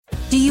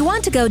Do you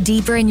want to go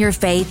deeper in your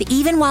faith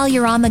even while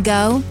you're on the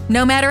go?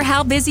 No matter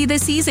how busy the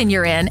season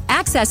you're in,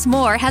 Access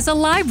More has a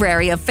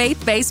library of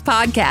faith-based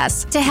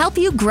podcasts to help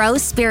you grow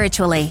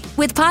spiritually.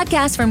 With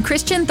podcasts from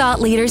Christian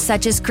thought leaders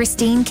such as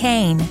Christine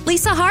Kane,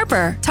 Lisa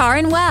Harper,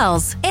 Taryn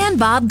Wells, and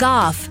Bob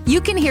Goff. You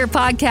can hear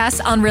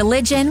podcasts on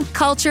religion,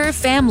 culture,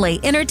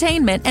 family,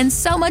 entertainment, and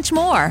so much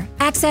more.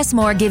 Access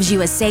More gives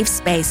you a safe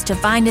space to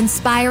find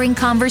inspiring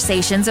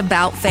conversations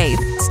about faith.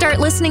 Start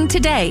listening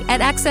today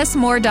at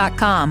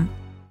accessmore.com.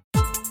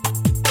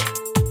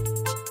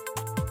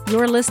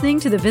 You're listening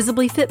to the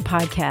Visibly Fit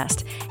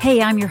podcast. Hey,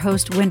 I'm your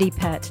host, Wendy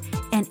Pett,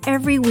 and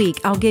every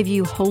week I'll give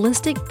you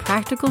holistic,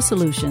 practical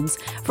solutions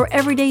for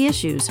everyday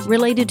issues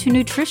related to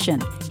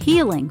nutrition,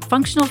 healing,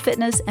 functional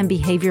fitness, and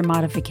behavior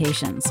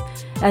modifications.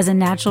 As a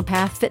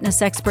naturopath,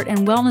 fitness expert,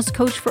 and wellness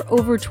coach for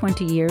over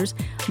 20 years,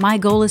 my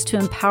goal is to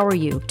empower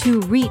you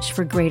to reach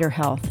for greater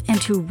health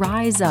and to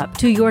rise up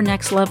to your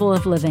next level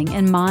of living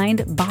in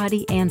mind,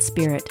 body, and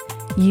spirit.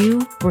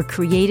 You were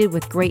created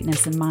with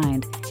greatness in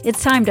mind.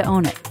 It's time to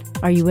own it.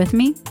 Are you with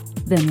me?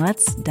 Then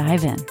let's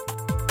dive in.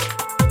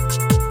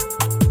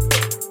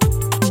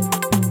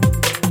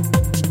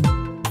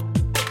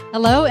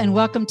 Hello, and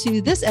welcome to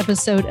this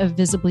episode of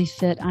Visibly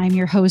Fit. I'm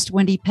your host,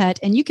 Wendy Pett,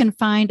 and you can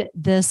find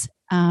this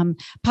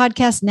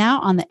podcast now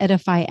on the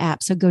Edify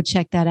app, so go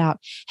check that out.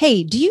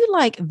 Hey, do you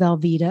like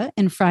Velveeta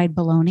and fried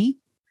bologna?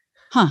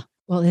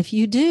 Well, if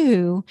you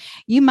do,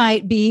 you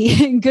might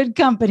be in good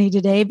company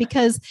today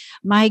because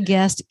my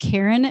guest,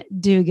 Karen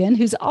Dugan,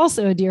 who's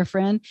also a dear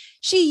friend,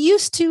 she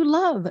used to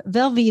love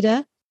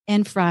Velveeta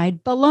and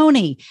fried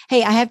bologna.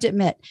 Hey, I have to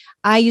admit,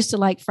 I used to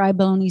like fried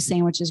bologna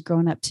sandwiches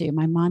growing up too.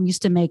 My mom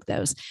used to make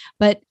those.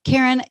 But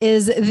Karen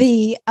is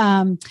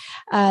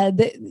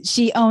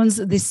she owns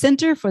the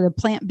Center for the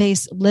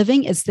Plant-Based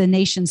Living. It's the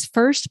nation's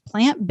first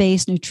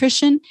plant-based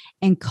nutrition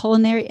and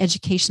culinary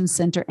education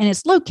center, and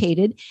it's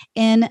located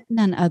in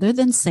none other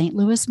than St.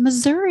 Louis,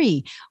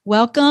 Missouri.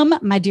 Welcome,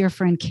 my dear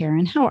friend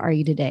Karen. How are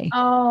you today?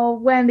 Oh,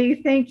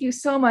 Wendy, thank you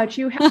so much.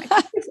 Can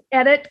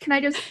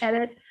I just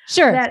edit?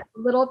 Sure. That a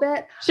little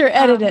bit. Sure.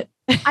 Edit it.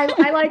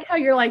 I like how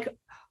you're like,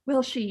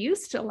 well, she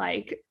used to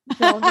like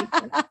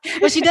Velveeta.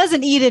 Well, she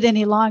doesn't eat it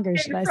any longer,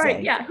 should I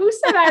say? Yeah. Who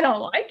said I don't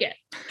like it?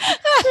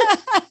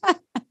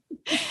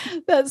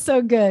 That's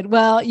so good.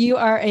 Well, you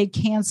are a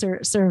cancer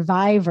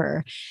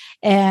survivor.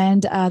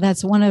 And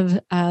that's one of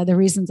the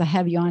reasons I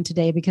have you on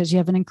today, because you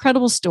have an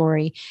incredible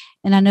story.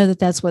 And I know that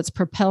that's what's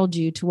propelled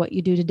you to what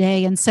you do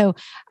today. And so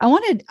I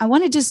want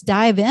to just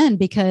dive in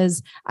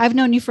because I've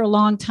known you for a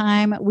long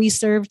time. We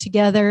served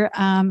together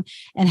and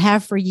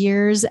have for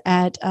years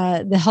at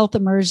the health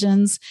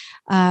immersions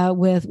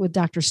with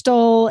Dr.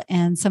 Stoll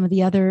and some of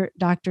the other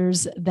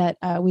doctors that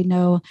we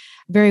know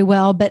very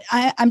well. But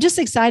I'm just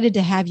excited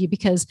to have you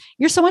because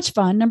you're so much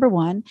fun. Number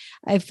one,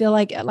 I feel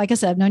like I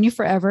said, I've known you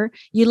forever.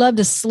 You love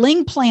to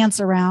sling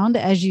plants around,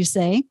 as you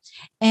say.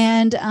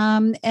 And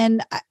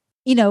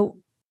you know,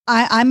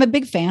 I'm a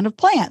big fan of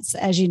plants,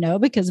 as you know,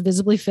 because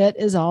Visibly Fit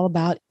is all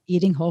about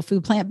eating whole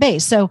food,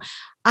 plant-based. So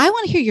I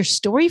want to hear your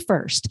story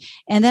first,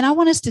 and then I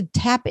want us to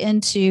tap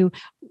into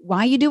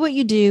why you do what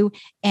you do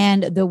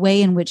and the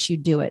way in which you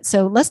do it.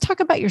 So let's talk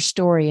about your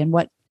story and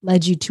what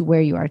led you to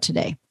where you are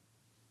today.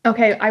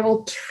 Okay, I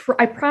will.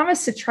 I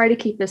promise to try to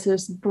keep this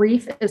as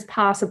brief as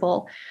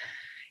possible.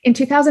 In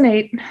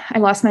 2008, I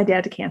lost my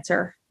dad to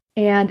cancer,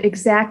 and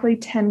exactly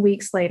 10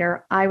 weeks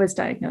later, I was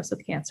diagnosed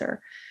with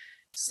cancer.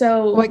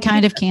 So what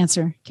kind of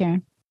cancer,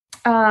 Karen?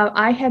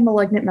 I had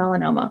malignant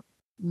melanoma,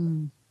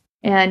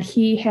 and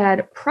he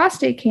had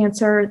prostate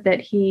cancer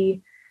that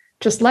he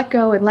just let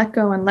go and let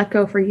go and let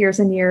go for years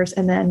and years.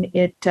 And then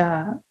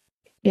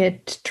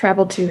it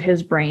traveled to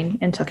his brain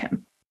and took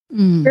him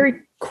very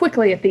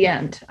quickly at the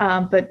end.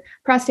 But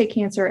prostate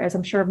cancer, as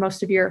I'm sure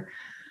most of your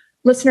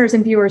listeners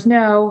and viewers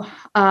know,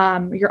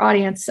 your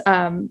audience,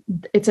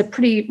 it's a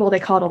pretty, well, they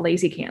call it a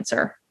lazy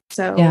cancer.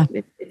 So yeah.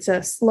 It's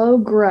a slow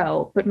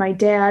grow, but my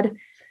dad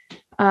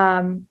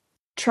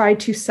tried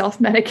to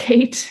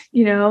self-medicate.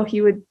 You know,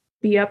 he would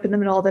be up in the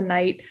middle of the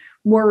night,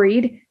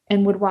 worried,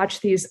 and would watch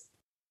these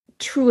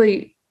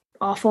truly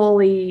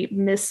awfully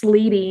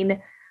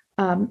misleading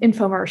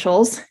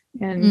infomercials.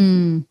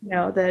 And, you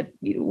know, that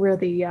where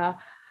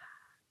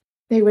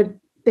they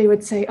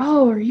would say,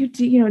 oh, are you,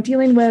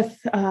 dealing with,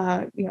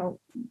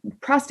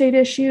 prostate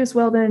issues?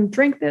 Well, then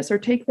drink this or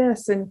take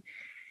this. And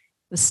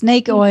the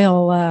snake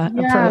oil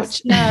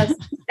approach. Yes.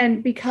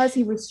 And because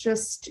he was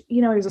just,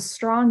 he was a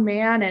strong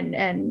man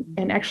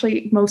and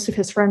actually most of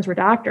his friends were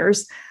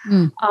doctors.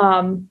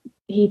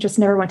 He just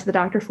never went to the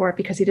doctor for it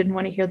because he didn't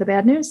want to hear the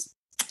bad news.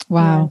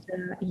 Wow.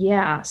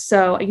 And,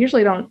 so I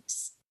usually don't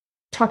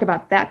talk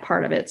about that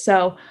part of it.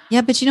 So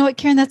yeah, but you know what,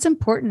 Karen, that's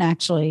important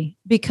actually,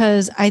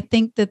 because I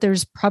think that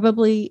there's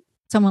probably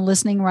someone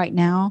listening right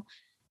now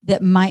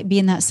that might be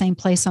in that same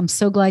place. I'm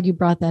so glad you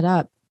brought that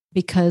up,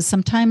 because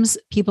sometimes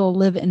people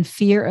live in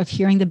fear of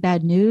hearing the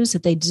bad news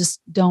that they just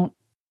don't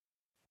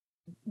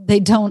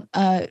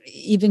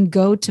even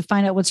go to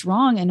find out what's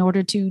wrong in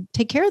order to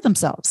take care of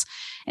themselves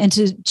and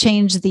to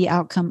change the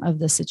outcome of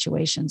the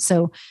situation.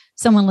 So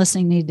someone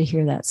listening needed to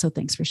hear that. So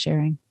thanks for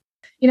sharing.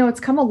 It's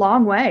come a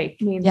long way.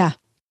 I mean, yeah,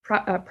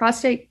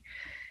 prostate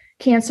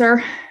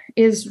cancer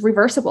is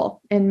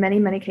reversible in many,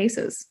 many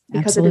cases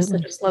because Absolutely. It is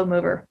such a slow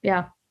mover.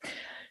 Yeah.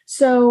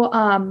 So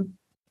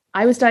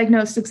I was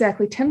diagnosed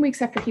exactly 10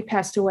 weeks after he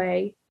passed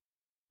away.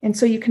 And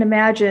so you can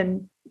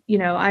imagine,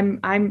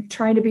 I'm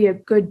trying to be a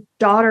good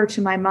daughter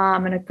to my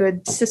mom and a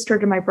good sister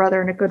to my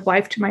brother and a good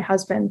wife to my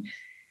husband,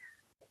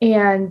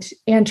 and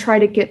try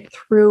to get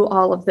through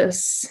all of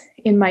this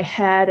in my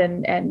head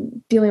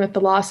and dealing with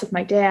the loss of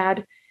my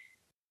dad.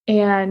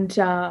 And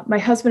my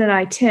husband and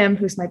I, Tim,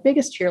 who's my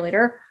biggest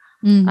cheerleader,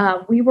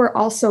 we were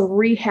also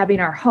rehabbing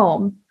our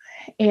home,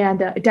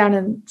 and down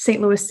in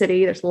St. Louis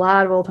City, there's a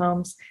lot of old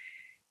homes.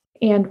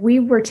 And we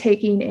were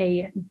taking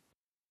a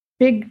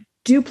big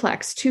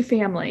duplex,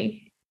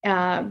 2-family,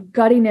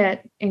 gutting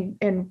it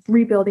and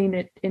rebuilding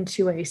it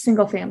into a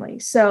single family.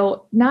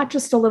 So not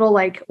just a little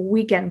like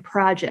weekend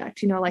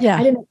project,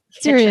 I didn't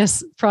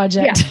serious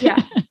project.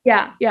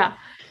 Yeah.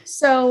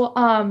 So,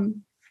 I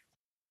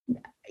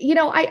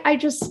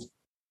just,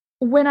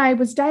 when I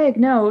was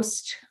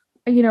diagnosed,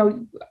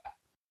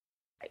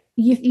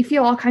 you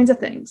feel all kinds of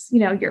things,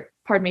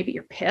 maybe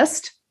you're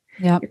pissed,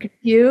 you're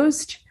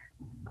confused,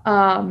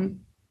 you're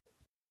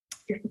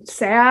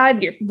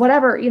sad, you're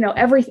whatever,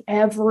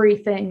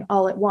 everything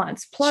all at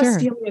once, plus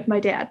dealing with my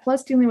dad,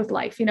 plus dealing with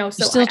life, so you're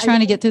still trying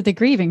to get through the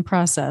grieving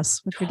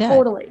process with your dad.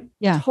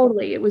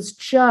 Totally. It was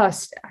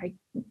just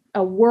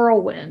a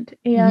whirlwind.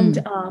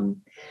 And,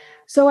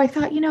 so I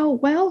thought,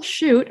 well,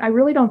 shoot, I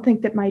really don't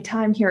think that my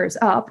time here is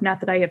up.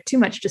 Not that I have too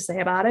much to say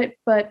about it,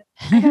 but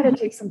I got to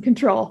take some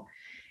control.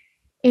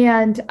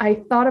 And I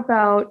thought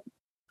about,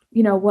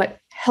 what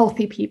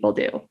healthy people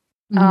do,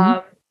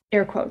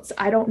 air quotes.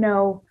 I don't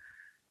know,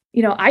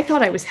 I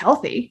thought I was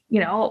healthy,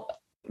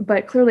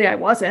 but clearly I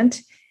wasn't.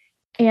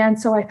 And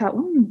so I thought,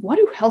 what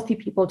do healthy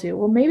people do?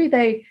 Well, maybe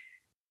they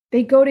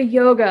go to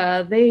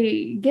yoga,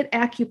 they get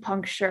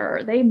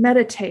acupuncture, they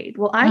meditate.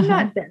 Well, I'm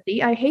not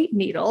bendy. I hate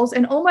needles.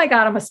 And oh my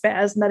God, I'm a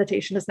spaz.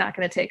 Meditation is not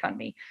going to take on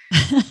me.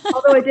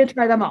 Although I did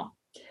try them all.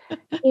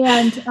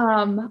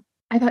 And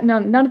I thought, no,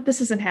 none of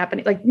this isn't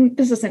happening. Like,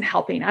 this isn't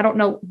helping. I don't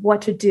know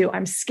what to do.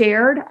 I'm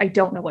scared. I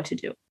don't know what to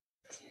do.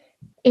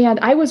 And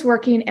I was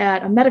working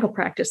at a medical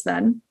practice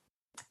then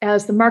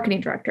as the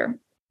marketing director.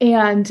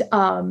 And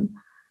I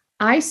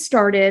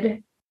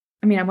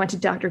went to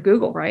Dr.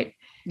 Google, right?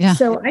 Yeah.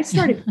 So I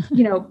started,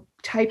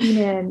 typing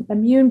in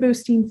immune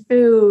boosting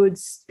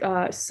foods,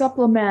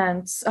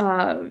 supplements,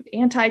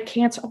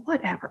 anti-cancer,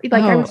 whatever.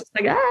 I was just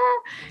like,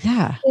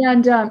 yeah.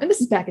 And this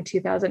is back in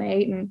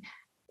 2008.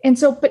 And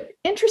so, but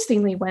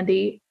interestingly,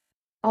 Wendy,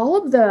 all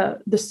of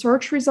the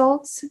search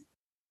results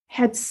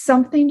had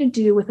something to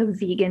do with a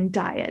vegan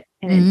diet.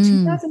 And in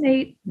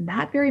 2008,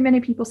 not very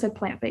many people said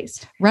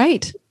plant-based.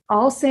 Right.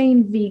 All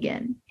saying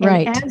vegan. And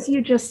right. As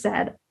you just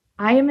said,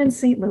 I am in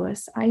St.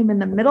 Louis. I am in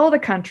the middle of the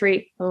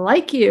country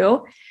like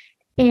you,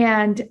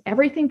 and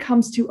everything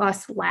comes to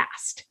us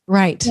last.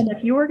 Right. And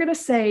if you were going to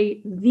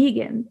say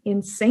vegan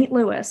in St.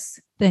 Louis,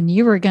 then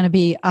you were going to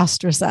be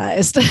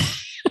ostracized.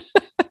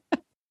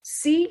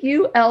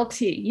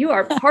 CULT, you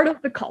are part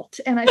of the cult.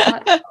 And I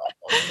thought,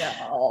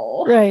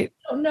 oh, no, right.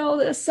 I don't know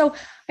this. So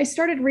I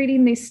started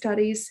reading these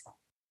studies,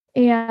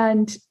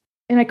 and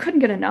I couldn't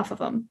get enough of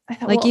them. I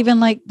thought, even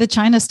like the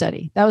China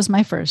study, that was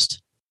my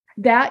first.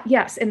 That,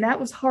 yes. And that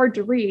was hard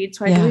to read.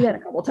 So I had to read that a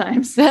couple of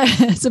times.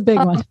 It's a big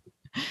one.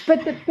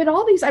 But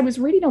all these, I was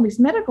reading all these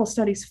medical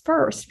studies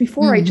first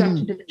before I jumped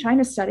into the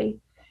China study.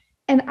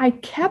 And I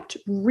kept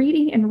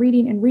reading and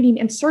reading and reading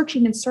and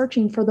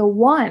searching for the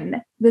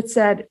one that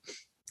said,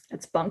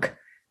 it's bunk.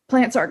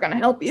 Plants aren't going to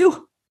help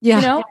you.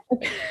 Yeah.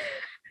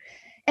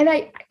 And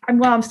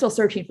I'm still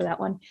searching for that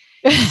one.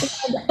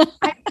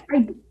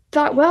 I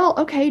thought, well,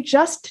 okay,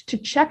 just to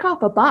check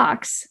off a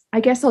box,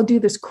 I guess I'll do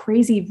this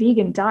crazy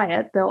vegan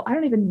diet, though I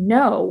don't even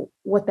know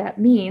what that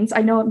means.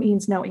 I know it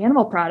means no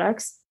animal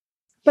products,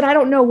 but I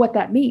don't know what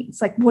that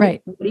means. Like,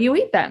 what do you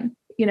eat then?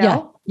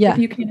 Yeah. If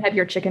you can have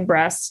your chicken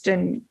breast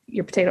and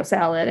your potato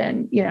salad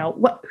and,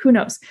 who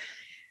knows?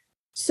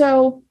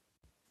 So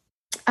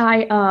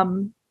I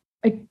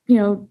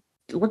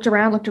looked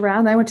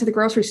around. I went to the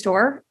grocery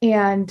store,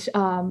 and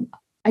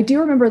I do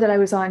remember that I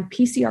was on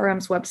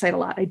PCRM's website a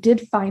lot. I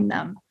did find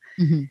them.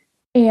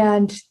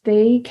 And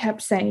they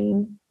kept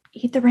saying,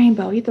 eat the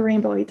rainbow, eat the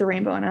rainbow, eat the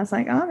rainbow. And I was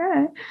like,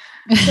 okay.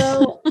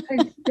 So I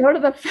go to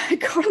the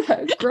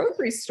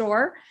grocery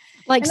store.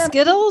 Like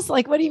Skittles?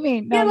 Like, what do you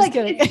mean? No, yeah, I'm just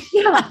kidding.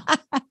 Yeah.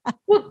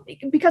 Well,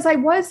 because I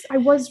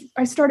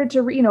started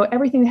to,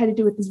 everything that had to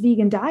do with this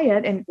vegan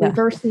diet and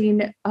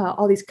reversing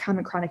all these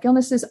common chronic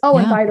illnesses. Oh,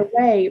 and by the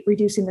way,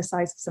 reducing the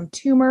size of some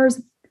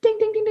tumors. Ding,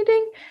 ding, ding, ding,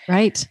 ding.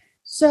 Right.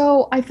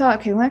 So I thought,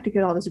 okay, we'll have to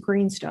get all this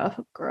green stuff.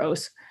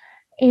 Gross.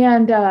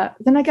 And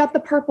then I got the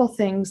purple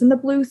things and the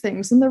blue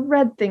things and the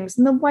red things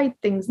and the white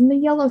things and the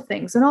yellow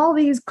things and all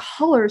these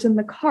colors in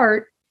the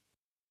cart.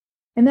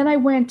 And then I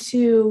went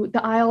to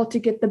the aisle to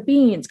get the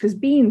beans, because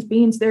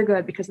beans, they're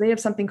good because they have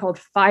something called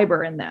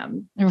fiber in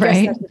them.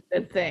 Right. That's a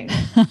good thing.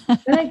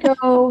 Then I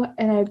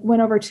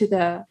went over to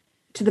the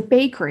to the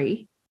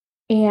bakery,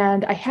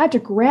 and I had to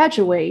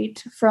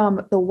graduate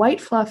from the white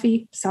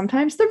fluffy,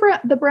 sometimes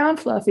the brown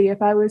fluffy,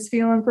 if I was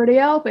feeling pretty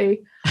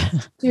healthy,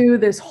 to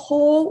this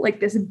whole, like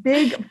this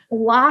big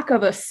block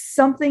of a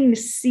something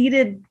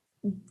seated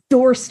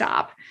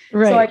doorstop.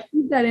 Right. So I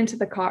put that into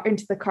the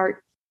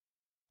cart,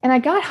 and I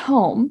got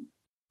home,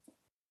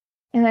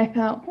 and I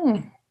thought,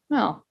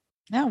 well,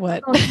 now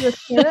what? I'll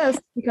just do this,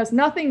 because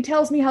nothing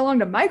tells me how long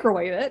to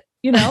microwave it.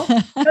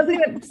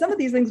 Some of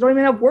these things don't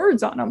even have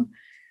words on them.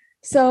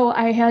 So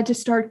I had to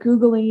start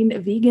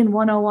Googling vegan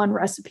 101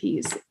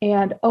 recipes.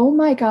 And oh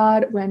my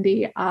God,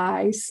 Wendy,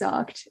 I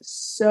sucked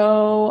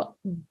so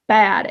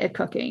bad at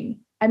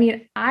cooking. I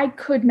mean, I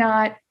could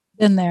not.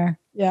 Been there.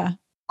 Yeah.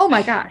 Oh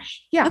my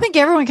gosh. Yeah. I think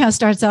everyone kind of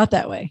starts out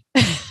that way.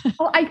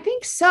 Well, I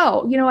think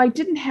so. I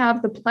didn't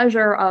have the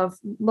pleasure of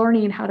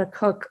learning how to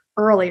cook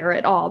earlier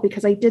at all,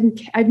 because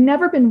I've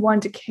never been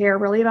one to care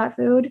really about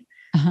food.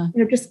 Uh-huh.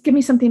 Just give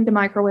me something to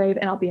microwave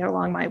and I'll be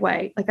along my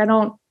way. Like I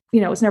don't,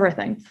 it was never a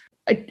thing.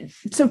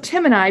 So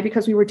Tim and I,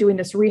 because we were doing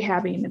this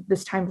rehabbing at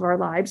this time of our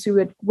lives, we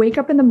would wake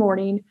up in the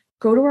morning,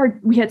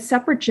 we had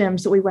separate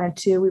gyms that we went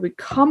to. We would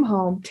come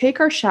home, take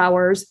our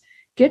showers,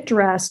 get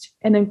dressed,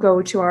 and then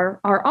go to our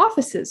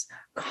offices,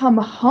 come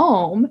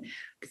home,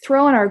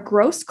 throw on our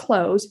gross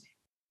clothes,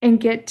 and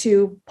get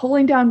to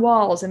pulling down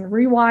walls and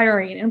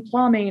rewiring and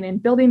plumbing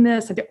and building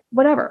this and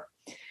whatever.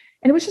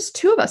 And it was just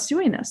two of us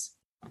doing this.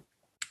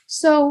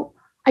 So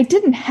I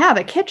didn't have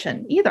a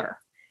kitchen either.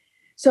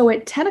 So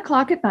at 10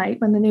 o'clock at night,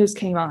 when the news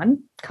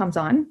comes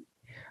on,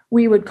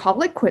 we would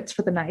call it quits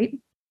for the night,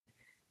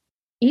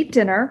 eat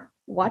dinner,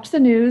 watch the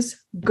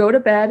news, go to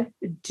bed,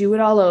 do it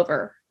all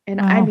over.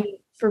 And wow. I mean,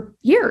 for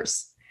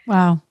years.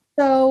 Wow.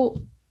 So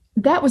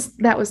that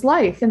was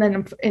life. And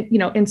then,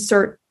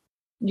 insert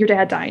your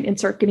dad dying,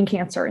 insert getting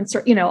cancer,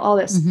 insert, all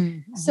this. Mm-hmm,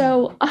 mm-hmm.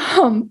 So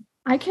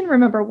I can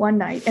remember one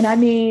night, and I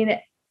mean,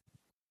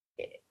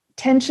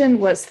 tension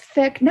was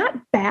thick, not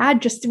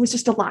bad, it was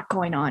just a lot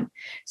going on.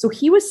 So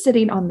he was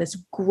sitting on this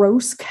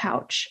gross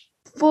couch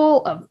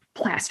full of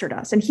plaster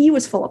dust, and he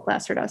was full of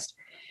plaster dust.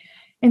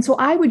 And so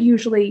I would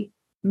usually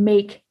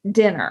make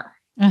dinner.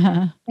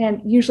 Uh-huh.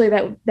 And usually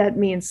that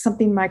means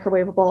something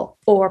microwavable,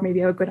 or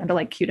maybe I would go down to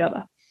like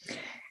Qdoba.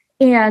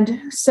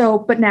 And so,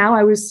 but now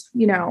I was,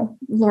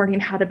 learning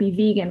how to be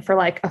vegan for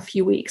like a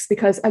few weeks,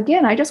 because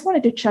again, I just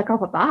wanted to check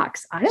off a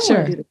box. I didn't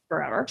want to do this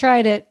forever.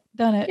 Tried it,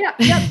 done it. Yeah.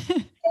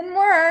 Didn't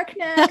work.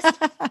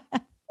 Next.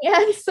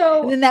 And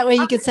so and then that way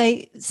you could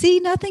say, see,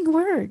 nothing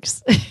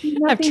works.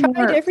 I've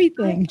tried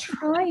everything. I'm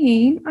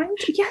trying.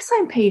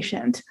 I'm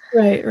patient.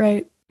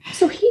 Right.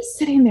 So he's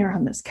sitting there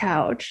on this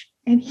couch,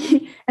 and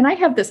I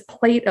have this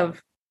plate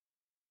of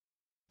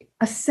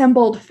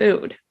assembled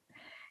food,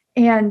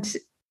 and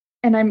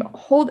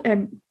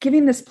I'm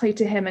giving this plate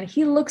to him, and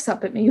he looks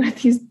up at me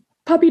with these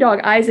puppy dog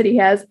eyes that he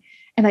has.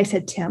 And I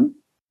said, Tim,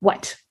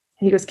 what?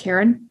 And he goes,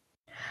 Karen,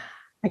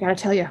 I got to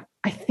tell you,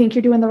 I think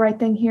you're doing the right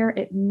thing here.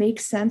 It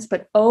makes sense,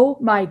 but oh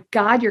my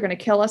God, you're going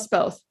to kill us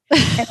both.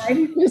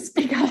 And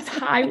because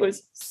I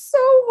was so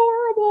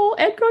horrible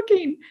at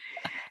cooking.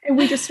 And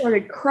we just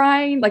started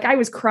crying. Like I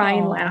was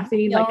crying,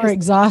 laughing. Like we're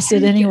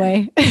exhausted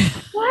anyway.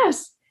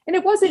 Yes. And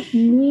it wasn't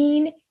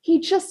mean. He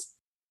just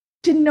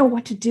didn't know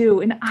what to do.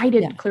 And I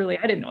didn't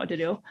know what to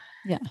do.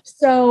 Yeah.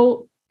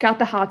 So got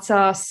the hot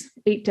sauce,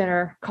 ate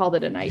dinner, called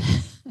it a night.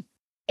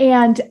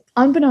 And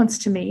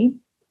unbeknownst to me,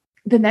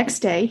 the next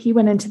day he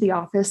went into the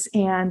office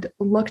and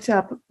looked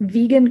up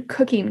vegan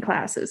cooking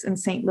classes in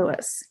St.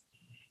 Louis.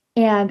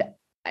 And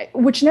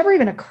which never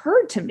even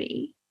occurred to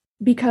me,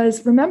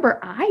 because remember,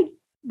 I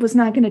was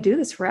not going to do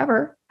this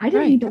forever. I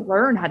didn't need to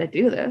learn how to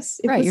do this.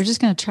 You're just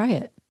going to try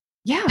it.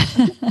 Yeah.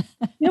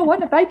 You know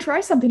what? If I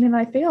try something and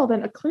I fail,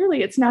 then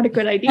clearly it's not a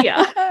good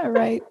idea.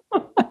 Right.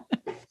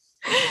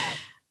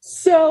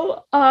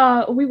 So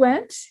we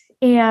went,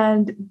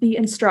 and the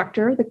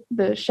instructor,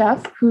 the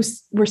chef,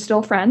 we're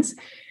still friends,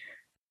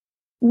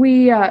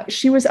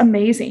 she was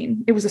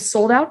amazing. It was a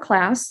sold out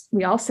class.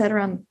 We all sat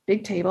around the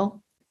big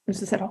table. This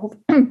was at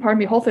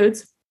Whole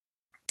Foods.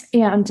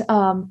 And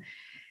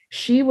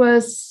she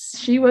was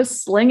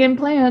slinging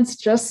plants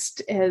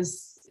just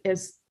as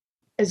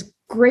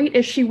great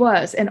as she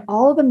was. And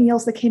all of the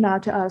meals that came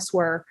out to us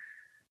were,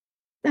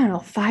 I don't know,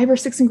 5 or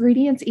 6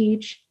 ingredients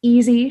each,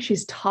 easy.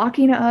 She's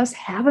talking to us,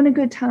 having a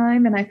good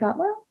time. And I thought,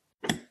 well,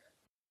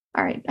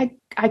 all right,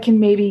 I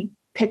can maybe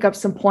pick up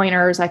some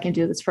pointers. I can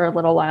do this for a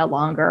little while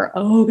longer.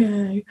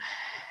 Okay.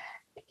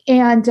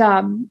 And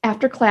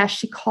after class,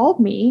 she called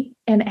me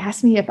and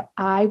asked me if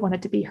I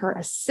wanted to be her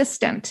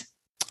assistant.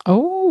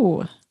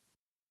 Oh.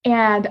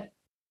 And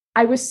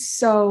I was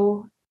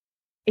so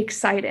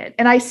excited.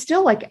 And I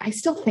still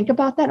think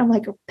about that. I'm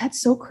like, that's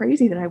so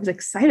crazy that I was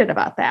excited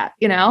about that,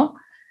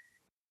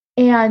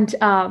 And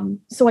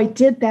so I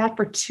did that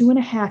for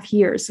 2.5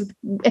 years.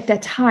 At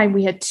that time,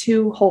 we had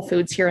 2 Whole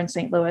Foods here in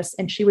St. Louis,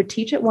 and she would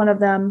teach at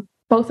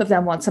both of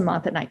them once a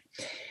month at night.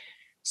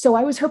 So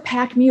I was her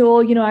pack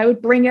mule. I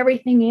would bring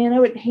everything in. I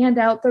would hand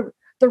out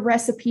the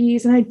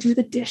recipes, and I'd do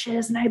the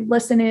dishes, and I'd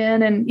listen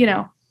in, and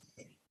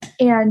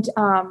And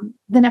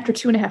then after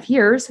 2.5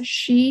 years,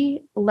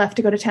 she left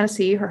to go to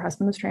Tennessee. Her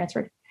husband was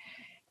transferred.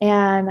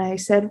 And I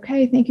said,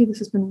 okay, thank you. This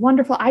has been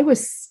wonderful. I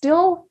was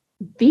still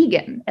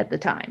vegan at the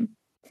time.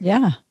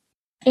 Yeah.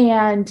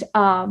 And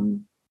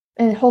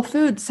Whole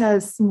Foods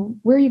says,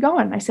 where are you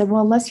going? I said,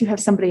 well, unless you have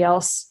somebody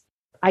else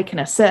I can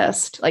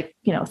assist, like,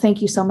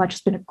 thank you so much.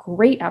 It's been a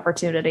great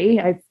opportunity.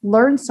 I've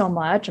learned so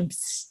much. And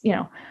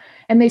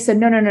they said,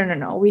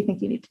 no. We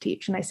think you need to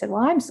teach. And I said,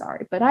 well, I'm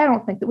sorry, but I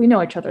don't think that we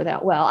know each other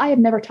that well. I have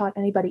never taught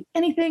anybody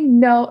anything.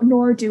 No,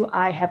 nor do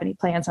I have any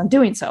plans on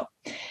doing so.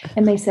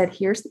 And they said,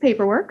 here's the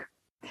paperwork.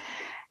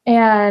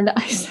 And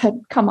I said,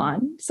 come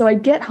on. So I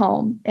get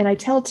home and I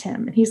tell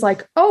Tim, and he's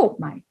like, oh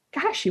my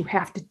gosh, you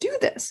have to do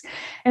this.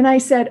 And I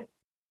said,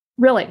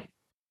 really?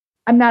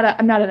 I'm not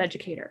an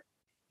educator.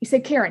 He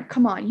said, Karen,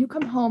 come on, you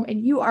come home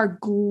and you are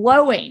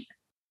glowing.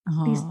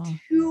 These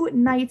 2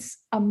 nights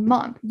a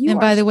month.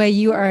 By the way,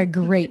 you are a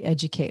great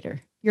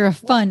educator. You're a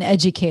fun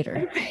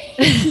educator.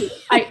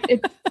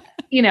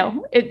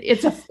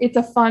 It's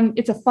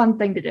a fun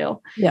thing to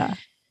do. Yeah.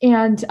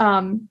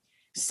 And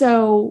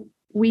so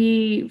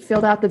we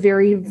filled out the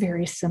very,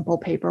 very simple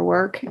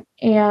paperwork,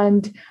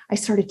 and I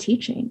started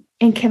teaching.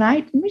 And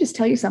let me just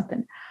tell you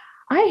something.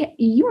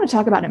 You want to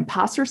talk about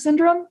imposter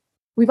syndrome?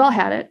 We've all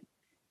had it.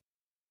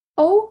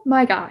 Oh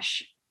my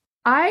gosh.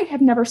 I have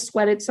never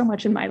sweated so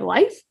much in my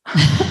life.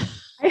 I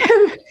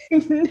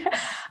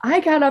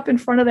got up in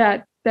front of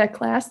that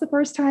class the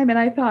first time, and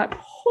I thought,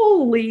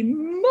 holy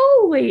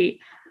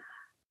moly,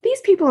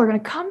 these people are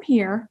going to come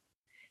here,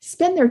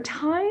 spend their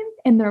time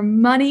and their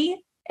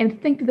money,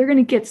 and think that they're going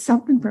to get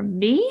something from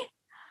me.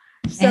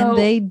 And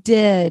they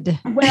did.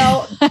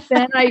 Well,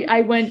 then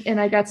I went and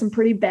I got some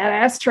pretty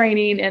badass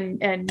training,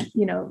 and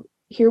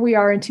here we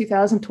are in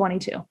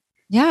 2022.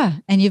 Yeah.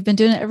 And you've been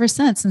doing it ever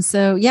since. And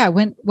so, yeah,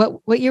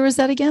 what year was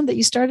that again that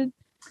you started?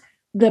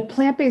 The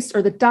plant-based,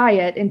 or the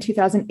diet, in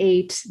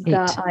 2008.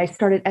 I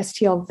started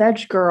STL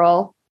Veg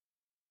Girl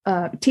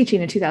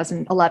teaching in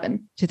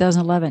 2011.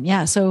 2011.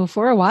 Yeah. So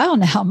for a while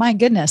now, my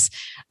goodness,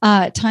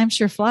 time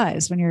sure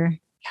flies when you're,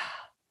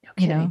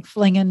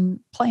 flinging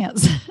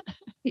plants.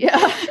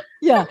 Yeah.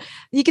 Yeah.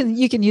 You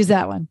can use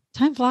that one.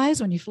 Time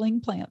flies when you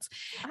fling plants.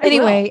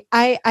 Anyway,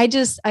 I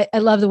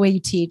love the way you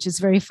teach. It's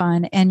very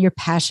fun, and your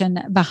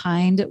passion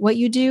behind what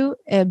you do,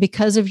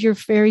 because of your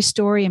very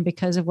story, and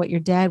because of what your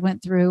dad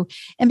went through,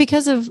 and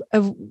because of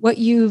what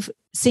you've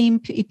seen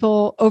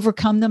people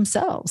overcome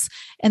themselves.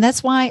 And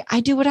that's why I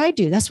do what I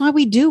do. That's why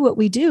we do what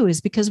we do,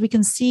 is because we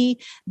can see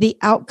the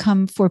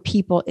outcome for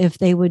people if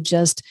they would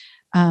just,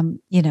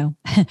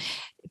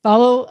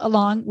 follow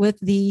along with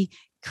the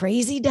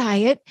crazy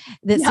diet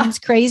that seems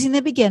crazy in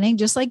the beginning,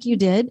 just like you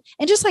did.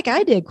 And just like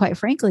I did, quite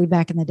frankly,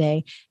 back in the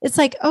day. It's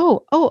like,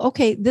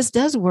 okay, this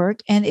does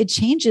work. And it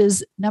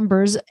changes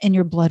numbers in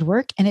your blood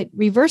work, and it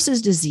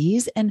reverses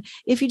disease. And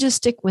if you just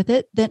stick with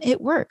it, then it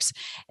works.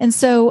 And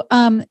so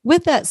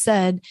with that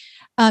said,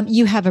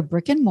 you have a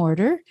brick and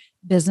mortar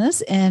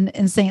business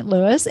in St.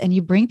 Louis, and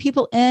you bring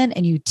people in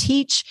and you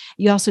teach.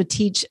 You also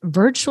teach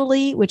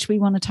virtually, which we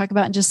want to talk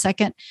about in just a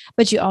second,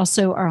 but you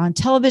also are on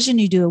television.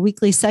 You do a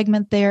weekly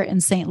segment there in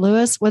St.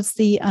 Louis. What's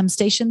the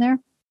station there?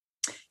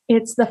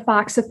 It's the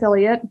Fox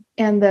affiliate,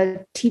 and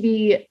the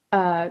TV,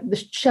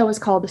 the show is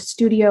called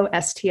Studio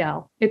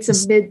STL. It's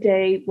a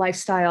midday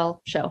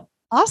lifestyle show.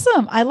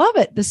 Awesome. I love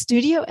it. The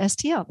Studio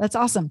STL. That's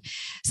awesome.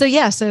 So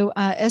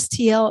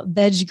STL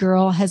Veg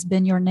Girl has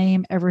been your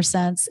name ever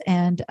since,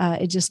 and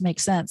it just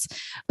makes sense.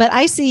 But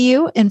I see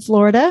you in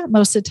Florida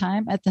most of the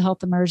time at the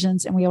Health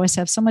Immersions, and we always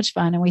have so much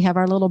fun, and we have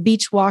our little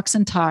beach walks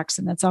and talks,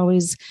 and that's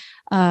always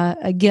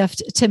a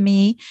gift to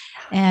me,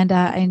 and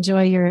I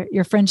enjoy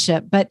your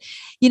friendship. But,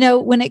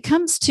 when it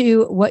comes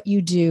to what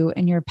you do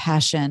and your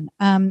passion,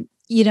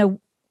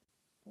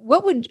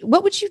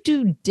 what would you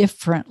do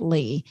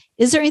differently?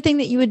 Is there anything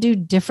that you would do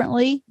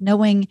differently,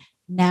 knowing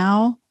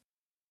now,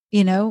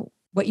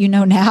 what you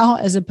know now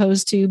as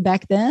opposed to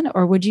back then?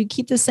 Or would you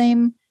keep the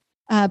same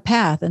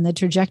path and the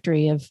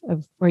trajectory of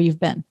where you've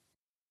been?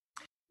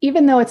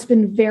 Even though it's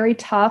been very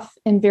tough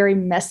and very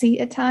messy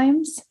at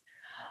times,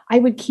 I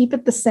would keep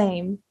it the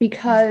same,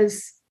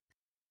 because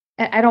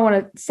I don't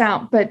want to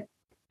sound, but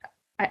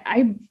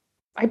I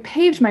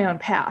paved my own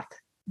path.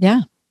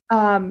 Yeah.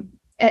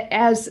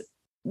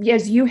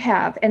 As you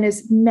have, and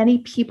as many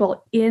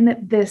people in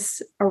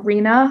this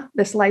arena,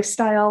 this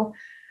lifestyle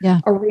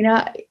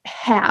arena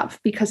have,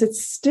 because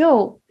it's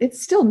still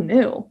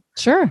new.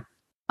 Sure.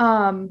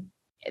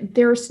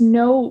 There's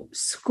no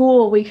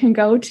school we can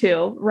go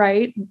to,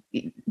 right?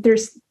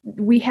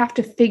 We have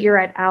to figure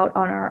it out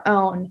on our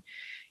own.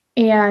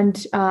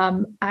 And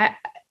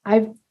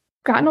I've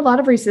gotten a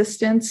lot of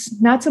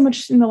resistance, not so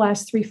much in the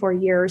last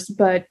 3-4 years,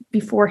 but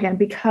beforehand,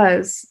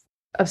 because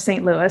of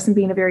St. Louis and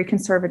being a very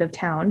conservative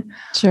town.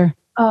 Sure.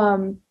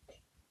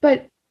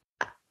 But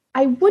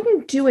I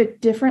wouldn't do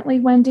it differently,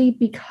 Wendy,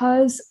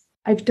 because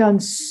I've done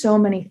so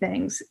many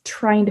things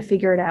trying to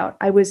figure it out.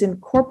 I was in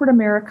corporate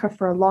America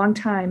for a long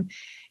time.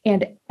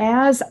 And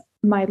as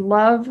my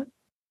love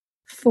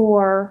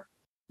for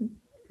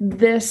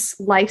this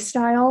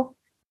lifestyle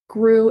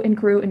grew and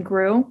grew and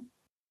grew,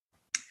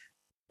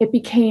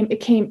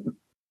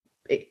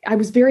 I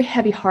was very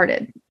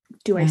heavy-hearted.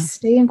 Do I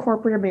stay in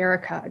corporate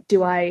America?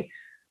 Do I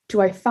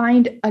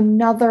find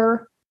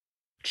another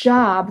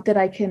job that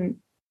I can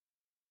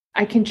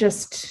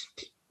just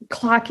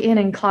clock in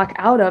and clock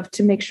out of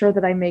to make sure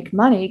that I make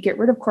money, get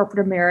rid of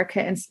corporate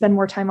America and spend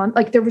more time on,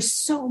 like, there was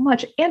so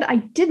much, and I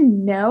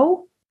didn't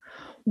know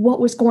what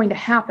was going to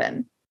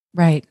happen.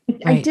 Right.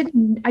 I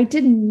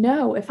didn't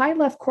know if I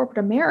left corporate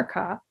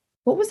America,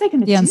 what was I going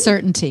to do? The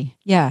uncertainty.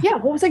 Yeah. Yeah.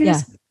 What was I going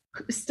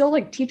to still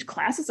like teach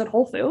classes at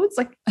Whole Foods?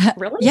 Like,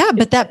 really? Yeah.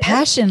 But that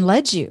passion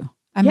led you.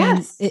 I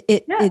mean,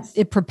 Yes.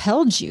 it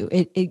propelled you.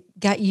 It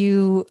got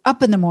you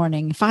up in the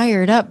morning,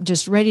 fired up,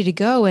 just ready to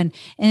go. And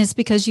it's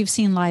because you've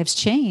seen lives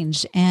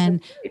change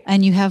and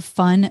you have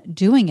fun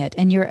doing it.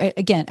 And you're,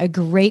 again, a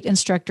great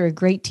instructor, a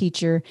great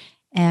teacher.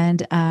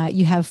 And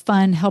you have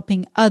fun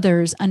helping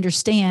others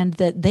understand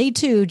that they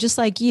too, just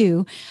like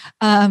you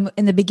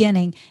in the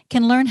beginning,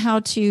 can learn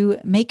how to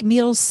make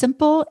meals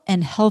simple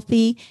and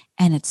healthy.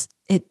 And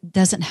it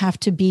doesn't have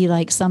to be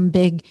like some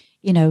big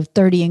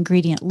 30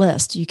 ingredient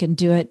list. You can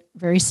do it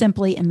very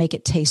simply and make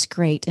it taste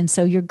great. And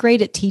so you're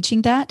great at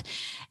teaching that.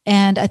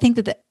 And I think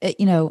that,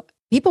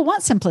 people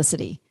want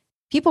simplicity.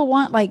 People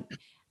want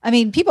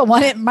people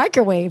want it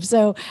microwave.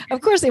 So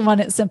of course they want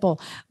it simple,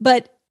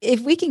 but if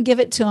we can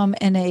give it to them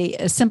in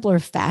a simpler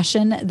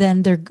fashion,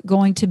 then they're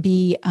going to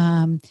be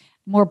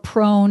more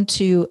prone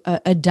to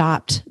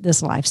adopt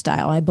this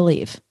lifestyle, I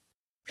believe.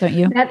 Don't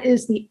you? That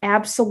is the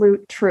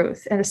absolute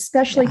truth. And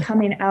especially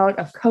coming out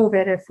of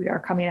COVID, if we are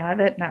coming out of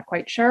it, not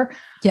quite sure.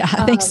 Yeah,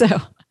 I think so.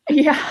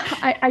 Yeah.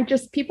 I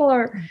just, people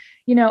are,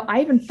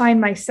 I even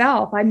find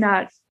myself, I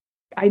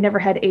never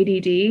had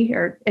ADD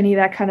or any of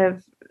that kind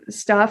of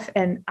stuff.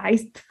 And I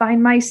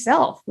find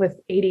myself with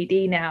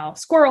ADD now,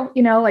 squirrel,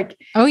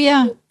 oh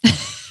yeah.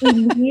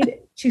 we need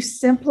to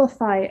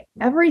simplify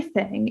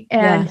everything.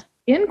 And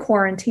in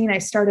quarantine, I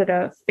started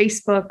a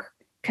Facebook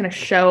kind of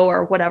show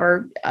or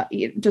whatever,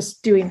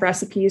 just doing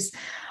recipes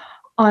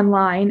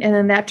online. And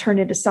then that turned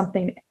into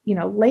something,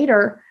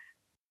 later,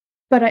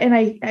 but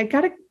I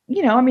got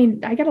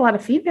I got a lot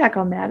of feedback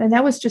on that. And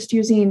that was just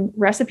using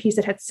recipes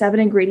that had 7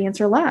 ingredients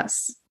or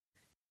less.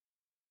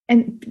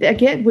 And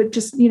again, with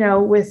just,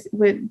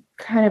 with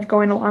kind of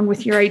going along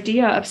with your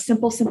idea of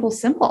simple,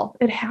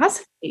 it has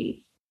to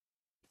be.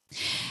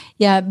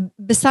 Yeah.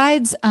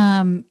 Besides,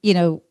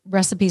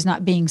 recipes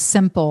not being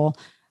simple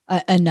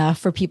enough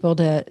for people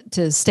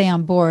to stay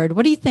on board,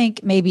 what do you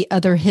think maybe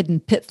other hidden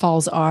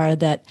pitfalls are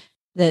that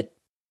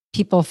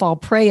people fall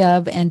prey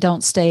of and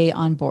don't stay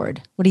on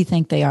board? What do you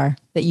think they are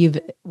that you've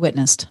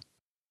witnessed?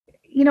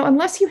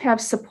 Unless you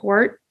have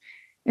support,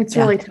 it's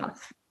really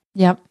tough.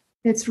 Yep.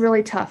 It's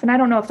really tough. And I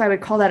don't know if I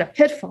would call that a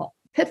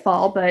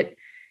pitfall, but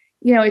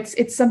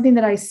it's something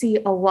that I see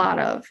a lot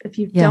of. If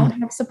you don't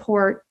have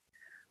support,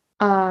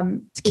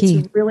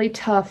 it's really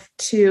tough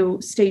to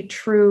stay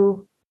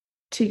true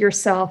to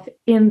yourself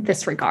in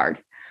this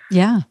regard.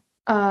 Yeah.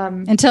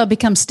 Until it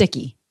becomes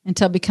sticky,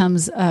 until it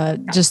becomes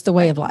just the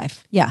way of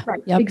life. Yeah.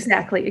 Right. Yep.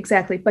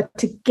 Exactly. But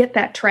to get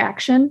that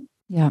traction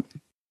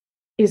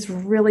is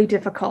really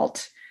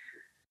difficult.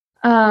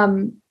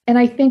 And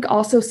I think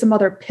also some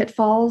other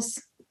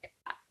pitfalls,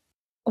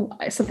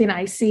 something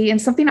I see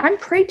and something I'm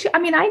prey to. I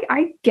mean,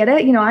 I get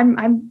it.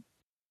 I'm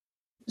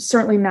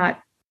certainly not,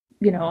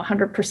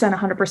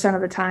 100%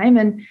 of the time.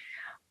 And,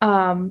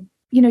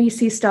 you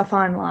see stuff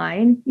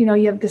online, you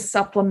have the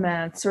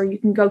supplements, or you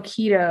can go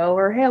keto,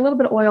 or, hey, a little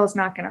bit of oil is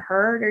not going to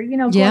hurt, or,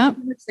 go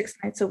 6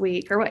 nights a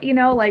week, or what,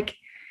 like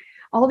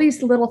all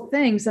these little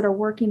things that are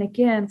working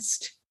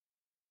against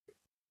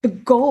the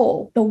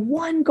goal, the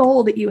one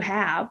goal that you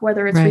have,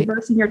 whether it's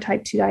reversing your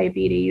type 2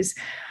 diabetes,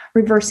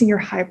 reversing your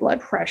high blood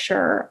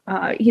pressure,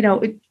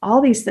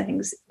 all these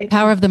things.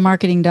 Power of the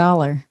marketing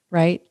dollar,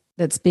 right?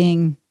 That's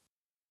being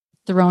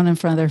thrown in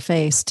front of their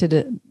face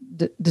to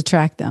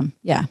detract them.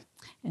 Yeah.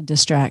 And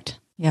distract.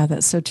 Yeah,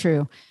 that's so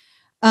true.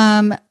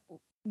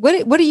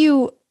 What's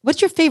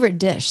your favorite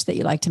dish that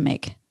you like to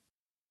make?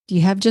 Do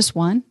you have just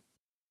one?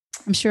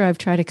 I'm sure I've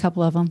tried a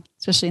couple of them,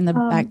 especially in the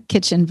back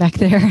kitchen back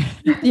there,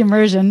 the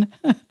immersion.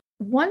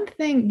 One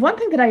thing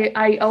that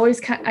I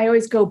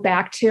always go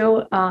back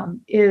to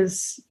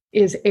is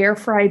air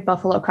fried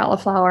buffalo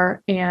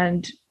cauliflower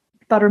and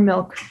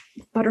buttermilk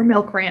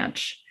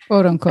ranch.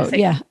 Quote unquote.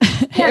 Yeah.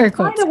 Air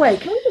quotes. By the way,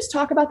 can we just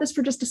talk about this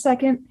for just a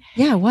second?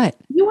 Yeah. What?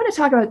 You want to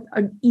talk about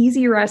an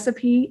easy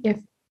recipe?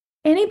 If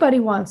anybody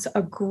wants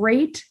a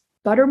great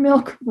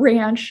buttermilk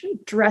ranch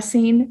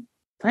dressing,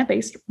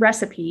 plant-based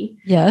recipe.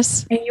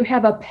 Yes. And you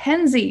have a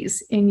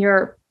Penzeys in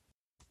your,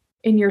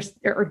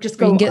 or just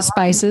go. You can get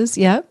spices.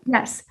 Yep.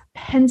 Yes.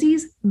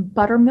 Penzeys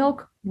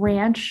buttermilk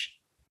ranch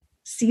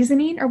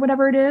seasoning or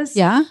whatever it is.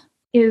 Yeah.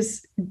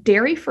 Is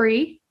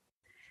dairy-free.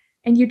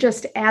 And you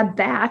just add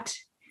that.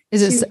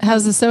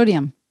 How's the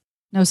sodium?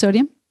 No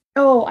sodium?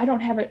 Oh, I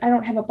don't have it. I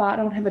don't have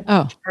a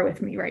jar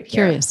with me right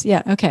here. Curious.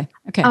 Yeah. Okay.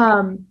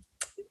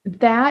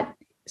 That,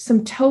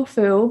 some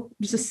tofu,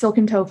 just a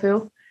silken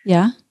tofu.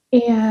 Yeah.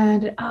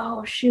 And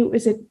oh shoot,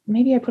 is it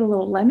maybe I put a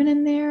little lemon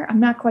in there? I'm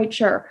not quite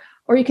sure.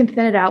 Or you can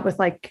thin it out with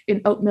like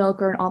an oat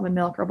milk or an almond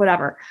milk or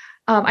whatever.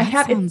 I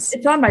have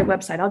it's on my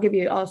website.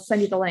 I'll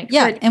send you the link.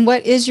 Yeah. And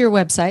what is your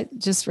website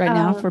just right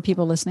now for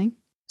people listening?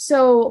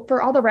 So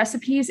for all the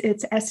recipes,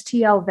 it's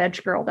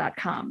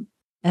stlveggirl.com.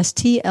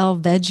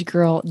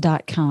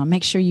 stlveggirl.com.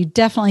 Make sure you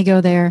definitely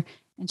go there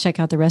and check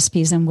out the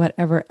recipes and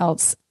whatever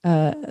else,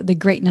 the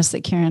greatness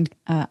that Karen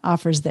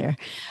offers there.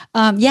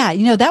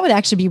 That would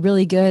actually be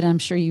really good. I'm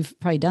sure you've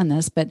probably done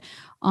this, but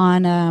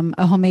on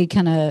a homemade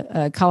kind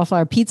of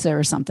cauliflower pizza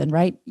or something,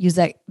 right? Use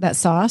that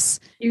sauce.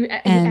 You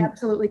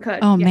absolutely could.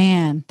 Oh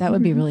man, that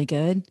would be really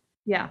good.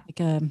 Yeah. Like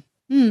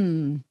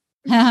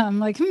I'm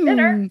like,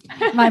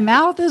 my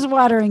mouth is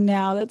watering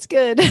now. That's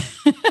good.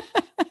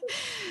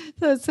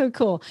 That's so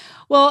cool.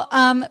 Well,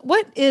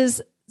 what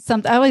is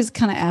something, I always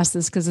kind of ask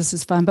this because this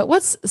is fun, but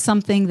what's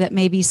something that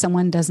maybe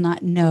someone does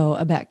not know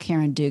about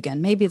Karen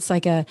Dugan? Maybe it's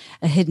like a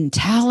hidden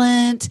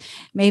talent.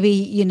 Maybe,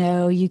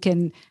 you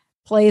can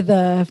play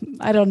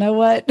I don't know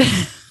what,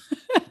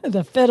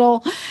 the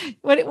fiddle.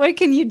 What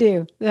can you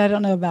do that I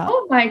don't know about?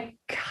 Oh my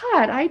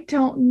God, I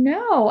don't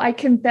know. I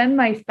can bend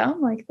my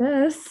thumb like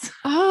this.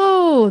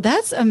 Oh,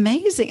 that's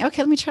amazing.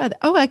 Okay, let me try that.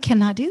 Oh, I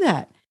cannot do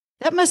that.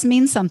 That must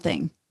mean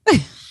something.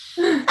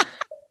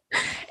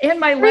 And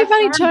my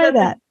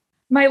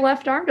my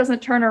left arm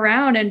doesn't turn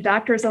around, and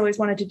doctors always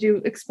wanted to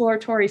do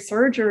exploratory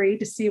surgery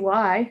to see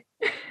why.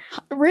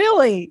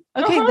 Really?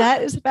 Okay,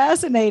 That is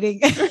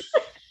fascinating.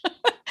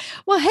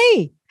 Well,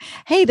 hey,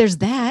 there's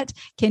that.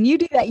 Can you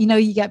do that?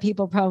 You got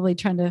people probably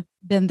trying to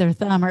bend their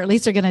thumb, or at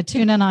least they're going to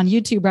tune in on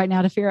YouTube right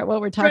now to figure out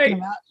what we're talking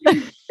about.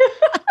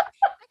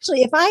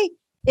 Actually, if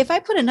I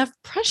put enough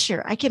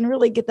pressure, I can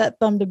really get that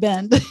thumb to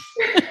bend.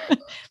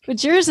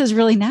 But yours is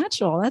really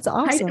natural. That's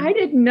awesome. I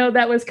didn't know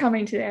that was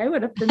coming today. I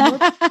would have been more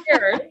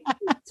scared.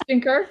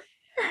 Stinker.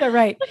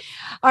 Right.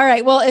 All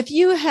right. Well, if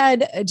you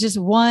had just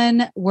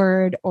one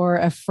word or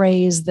a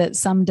phrase that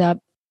summed up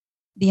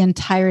the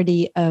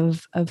entirety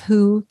of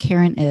who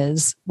Karen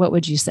is, what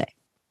would you say?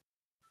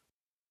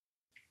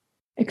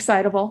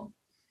 Excitable.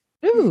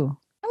 Ooh,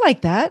 I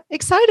like that.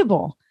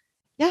 Excitable.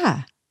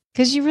 Yeah.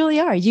 Because you really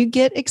are. You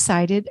get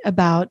excited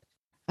about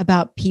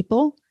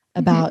people,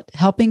 about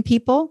helping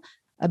people,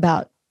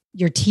 about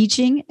your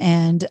teaching,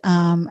 and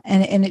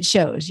it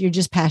shows. You're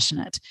just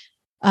passionate.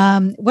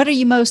 What are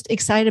you most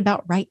excited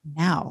about right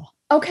now?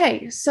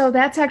 Okay, so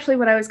that's actually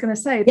what I was going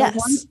to say. The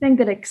one thing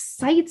that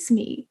excites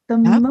me the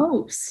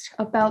most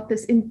about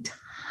this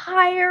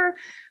entire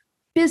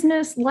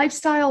business,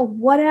 lifestyle,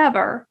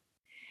 whatever,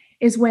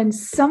 is when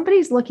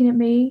somebody's looking at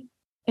me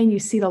and you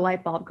see the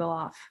light bulb go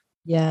off.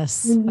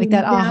 Yes, like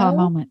that aha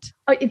moment.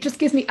 Oh, it just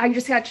gives me, I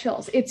just got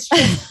chills. It's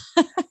just,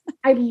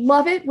 I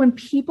love it when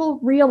people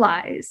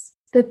realize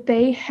that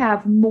they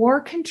have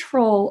more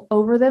control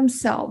over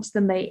themselves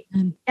than they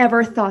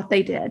ever thought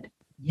they did.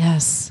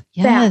 Yes.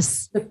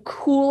 That's the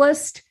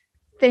coolest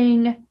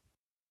thing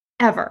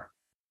ever.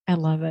 I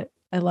love it.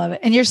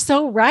 And you're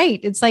so right.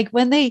 It's like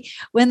when they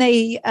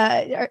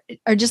are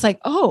just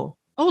like, oh,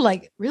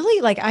 like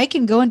really? Like I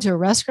can go into a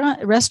restaurant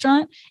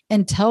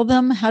and tell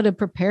them how to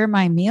prepare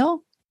my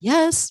meal.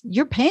 Yes,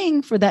 you're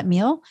paying for that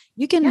meal.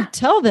 You can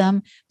tell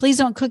them, please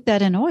don't cook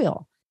that in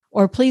oil,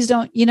 or please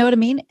don't, you know what I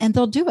mean? And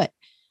they'll do it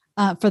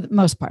for the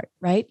most part.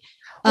 Right.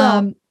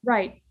 Well,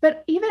 right.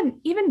 But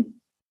even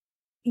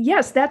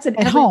yes, that's an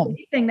at home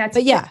thing.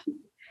 But yeah,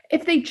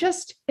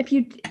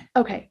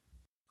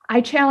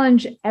 I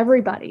challenge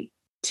everybody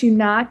to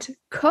not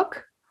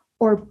cook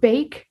or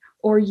bake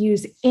or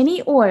use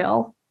any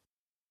oil,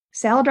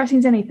 salad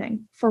dressings,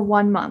 anything for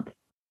 1 month.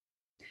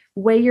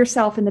 Weigh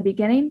yourself in the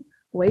beginning,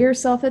 weigh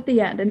yourself at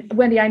the end. And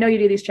Wendy, I know you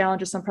do these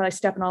challenges, so I'm probably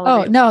stepping all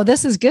over you. No,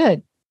 this is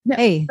good. No,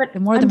 hey, but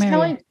the more the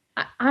merrier.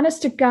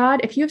 Honest to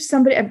God, if you have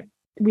somebody,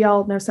 we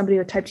all know somebody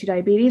with type 2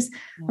 diabetes,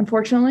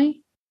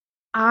 unfortunately,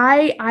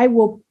 I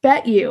will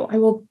bet you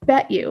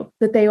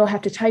that they will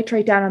have to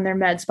titrate down on their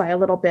meds by a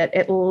little bit,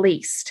 at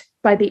least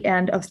by the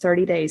end of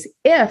 30 days.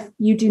 If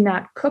you do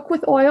not cook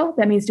with oil,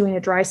 that means doing a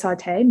dry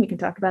saute. And we can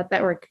talk about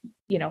that, or,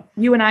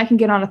 you and I can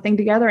get on a thing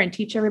together and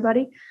teach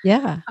everybody.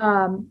 Yeah.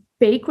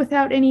 Bake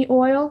without any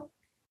oil,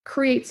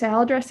 create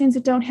salad dressings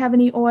that don't have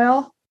any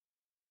oil.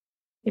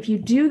 If you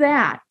do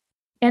that,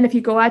 and if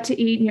you go out to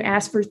eat and you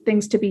ask for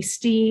things to be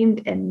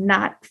steamed and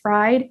not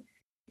fried,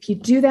 if you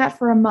do that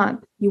for a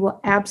month, you will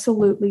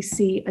absolutely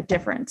see a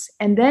difference.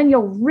 And then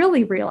you'll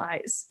really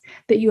realize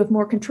that you have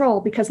more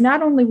control, because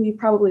not only will you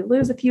probably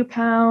lose a few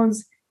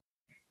pounds,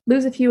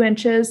 lose a few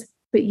inches,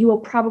 but you will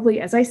probably,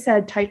 as I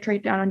said,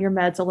 titrate down on your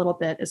meds a little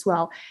bit as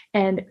well.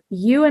 And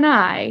you and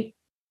I,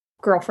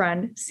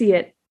 girlfriend, see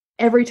it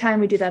every time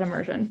we do that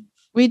immersion.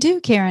 We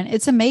do, Karen.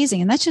 It's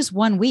amazing. And that's just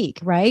 1 week,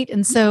 right?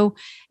 And so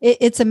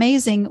it's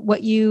amazing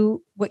what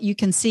you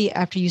can see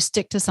after you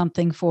stick to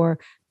something for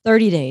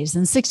 30 days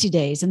and 60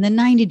 days and then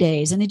 90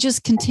 days. And it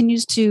just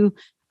continues to,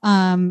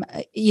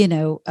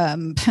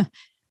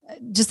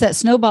 just that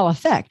snowball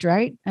effect,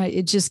 right?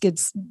 It just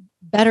gets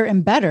better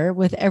and better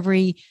with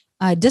every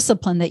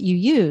discipline that you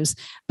use.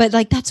 But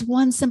like, that's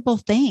one simple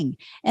thing.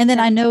 And then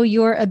I know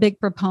you're a big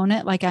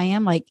proponent, like I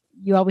am, like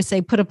you always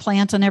say, put a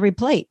plant on every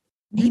plate.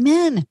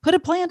 Amen. Put a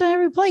plant on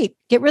every plate,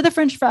 get rid of the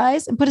French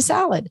fries and put a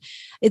salad.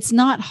 It's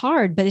not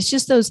hard, but it's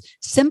just those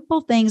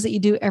simple things that you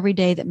do every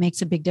day that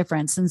makes a big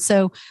difference. And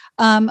so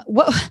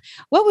what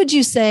would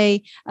you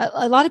say?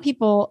 A lot of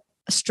people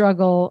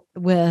struggle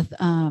with,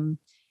 and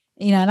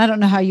I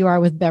don't know how you are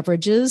with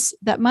beverages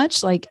that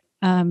much, like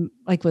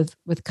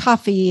with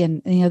coffee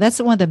and, that's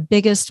one of the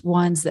biggest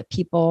ones that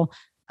people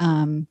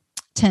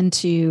tend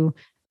to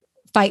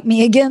fight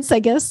me against, I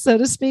guess, so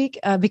to speak,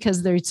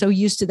 because they're so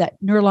used to that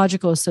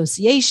neurological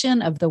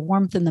association of the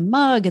warmth in the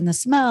mug and the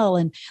smell.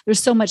 And there's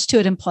so much to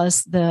it. And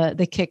plus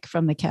the kick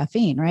from the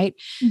caffeine, right?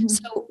 Mm-hmm.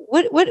 So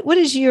what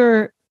is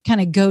your kind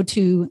of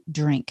go-to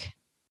drink?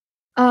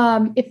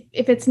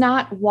 If it's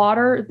not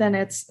water, then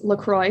it's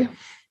LaCroix.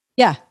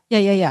 Yeah.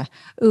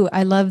 Ooh,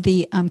 I love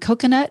the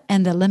coconut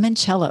and the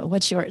limoncello.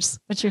 What's yours?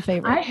 What's your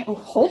favorite?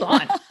 Hold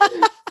on.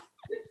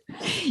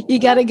 You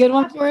got a good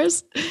one for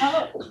us?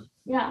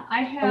 Yeah,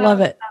 I love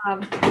it.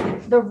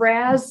 The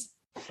Raz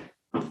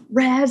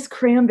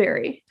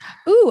cranberry.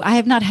 Ooh, I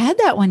have not had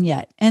that one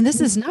yet. And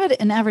this is not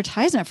an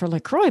advertisement for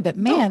LaCroix, but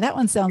man, that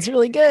one sounds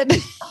really good.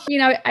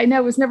 I know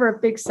I was never a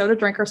big soda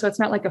drinker, so it's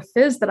not like a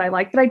fizz that I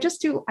like, but I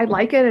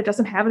like it. It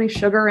doesn't have any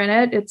sugar in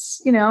it.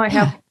 It's, I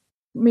have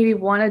maybe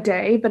one a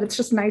day, but it's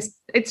just nice.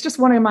 It's just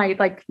one of my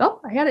I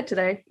had it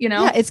today,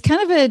 Yeah, it's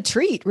kind of a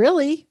treat,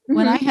 really. Mm-hmm.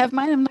 When I have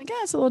mine, I'm like,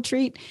 it's a little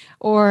treat.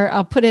 Or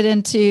I'll put it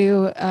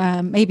into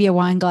maybe a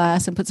wine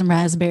glass and put some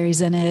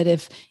raspberries in it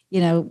if,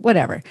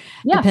 whatever.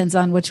 Yeah. Depends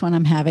on which one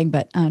I'm having,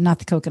 but not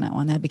the coconut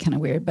one. That'd be kind of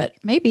weird, but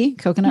maybe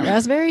coconut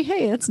raspberry.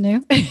 Hey, that's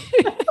new.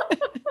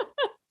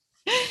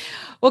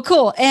 Well,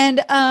 cool.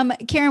 And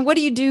Karen, what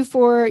do you do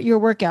for your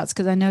workouts?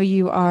 Because I know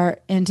you are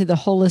into the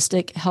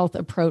holistic health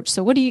approach.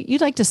 So what do you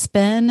like to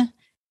spin?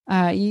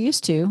 You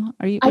used to. What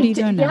are you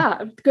doing now?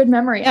 Yeah, good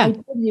memory. Yeah.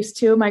 I used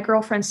to. My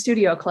girlfriend's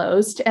studio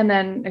closed, and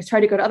then I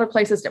tried to go to other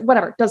places.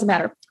 Whatever, doesn't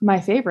matter.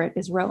 My favorite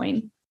is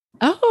rowing.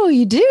 Oh,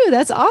 you do?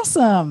 That's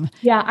awesome.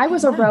 Yeah, I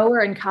was a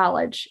rower in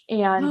college,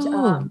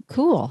 and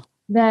cool.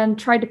 Then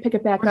tried to pick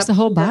it back Works up. The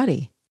whole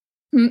body.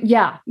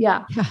 Yeah.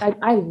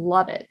 I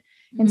love it.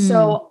 And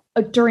so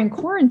during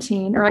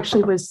quarantine, or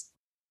actually it was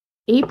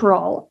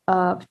April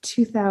of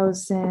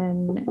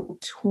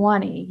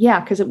 2020.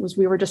 Yeah. Cause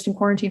we were just in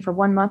quarantine for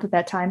 1 month at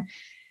that time,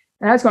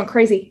 and I was going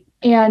crazy.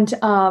 And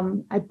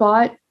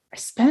I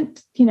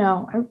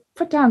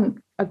put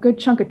down a good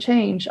chunk of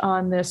change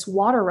on this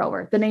water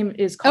rower. The name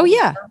is called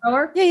Water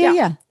Rower.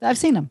 Yeah. I've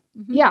seen them.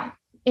 Mm-hmm. Yeah.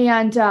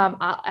 And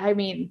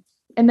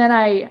and then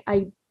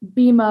I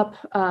beam up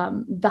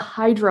the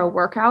hydro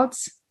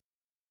workouts.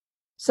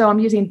 So I'm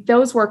using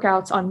those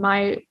workouts on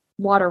my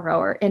water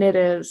rower, and it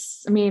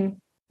is,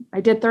 I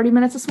did 30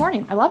 minutes this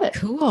morning. I love it.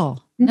 Cool.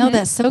 Mm-hmm. No,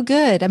 that's so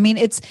good.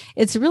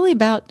 It's really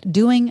about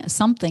doing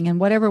something and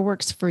whatever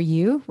works for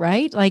you,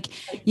 right? Like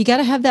you got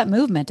to have that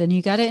movement and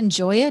you got to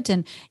enjoy it.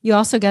 And you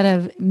also got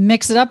to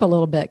mix it up a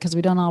little bit, because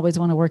we don't always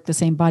want to work the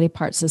same body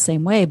parts the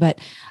same way, but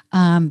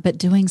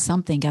doing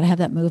something, got to have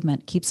that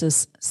movement, keeps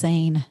us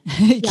sane.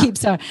 It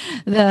keeps it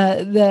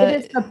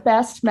is the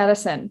best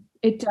medicine.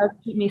 It does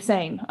keep me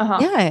sane. Uh-huh.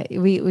 Yeah.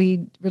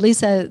 We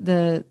release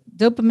the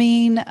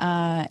dopamine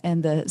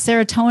and the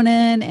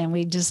serotonin, and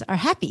we just are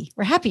happy.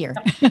 We're happier.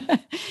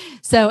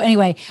 So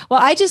anyway, well,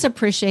 I just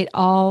appreciate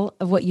all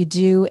of what you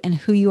do and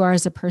who you are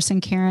as a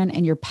person, Karen,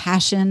 and your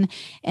passion,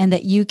 and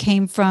that you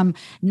came from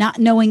not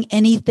knowing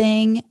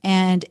anything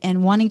and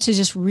wanting to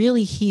just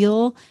really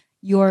heal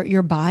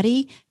your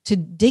body, to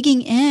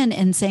digging in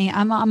and saying,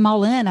 I'm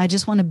all in. I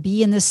just want to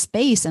be in this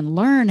space and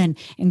learn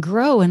and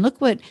grow. And look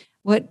what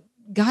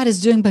God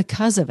is doing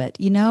because of it.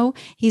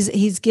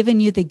 He's given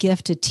you the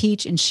gift to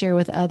teach and share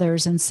with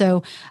others. And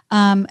so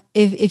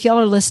if y'all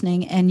are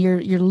listening and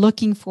you're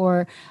looking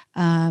for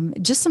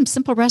just some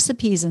simple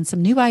recipes and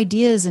some new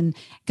ideas, and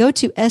go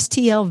to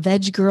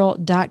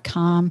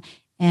stlveggirl.com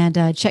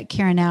and check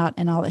Karen out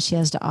and all that she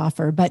has to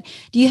offer. But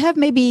do you have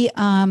maybe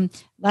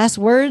last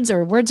words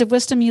or words of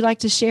wisdom you'd like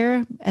to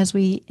share as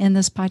we end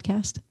this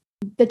podcast?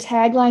 The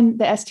tagline,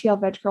 the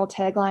STL Veg Girl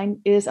tagline,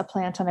 is a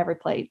plant on every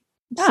plate.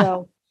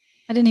 So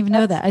I didn't even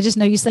know that. I just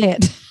know you say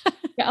it.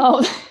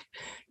 Yeah.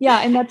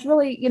 And that's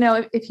really,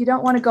 if you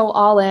don't want to go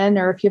all in,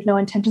 or if you have no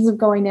intentions of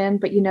going in,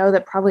 but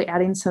that probably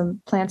adding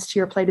some plants to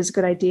your plate is a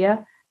good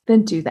idea,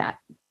 then do that.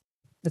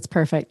 That's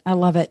perfect. I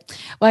love it.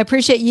 Well, I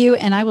appreciate you,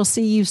 and I will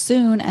see you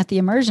soon at the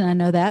immersion. I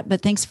know that,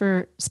 but thanks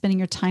for spending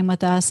your time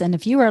with us. And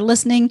if you are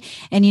listening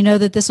and you know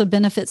that this would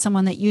benefit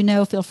someone that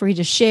feel free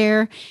to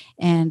share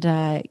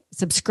and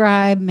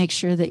subscribe. Make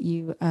sure that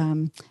you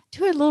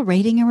do a little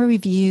rating or a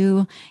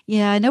review.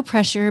 Yeah, no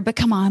pressure, but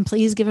come on,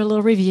 please give it a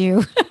little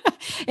review.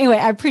 Anyway,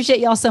 I appreciate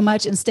y'all so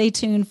much, and stay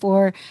tuned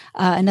for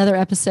another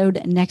episode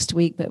next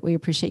week, but we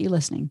appreciate you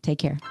listening. Take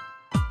care.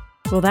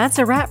 Well, that's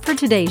a wrap for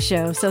today's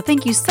show. So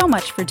thank you so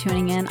much for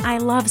tuning in. I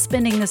love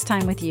spending this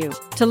time with you.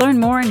 To learn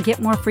more and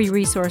get more free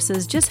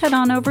resources, just head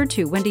on over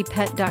to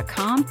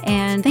wendypett.com.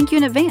 And thank you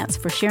in advance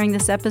for sharing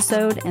this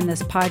episode and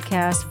this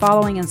podcast,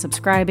 following and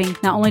subscribing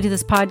not only to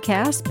this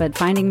podcast, but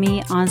finding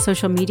me on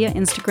social media,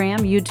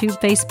 Instagram, YouTube,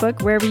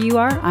 Facebook, wherever you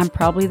are, I'm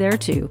probably there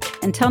too.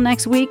 Until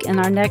next week and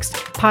our next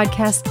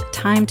podcast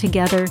time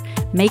together,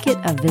 make it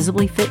a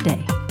visibly fit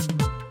day.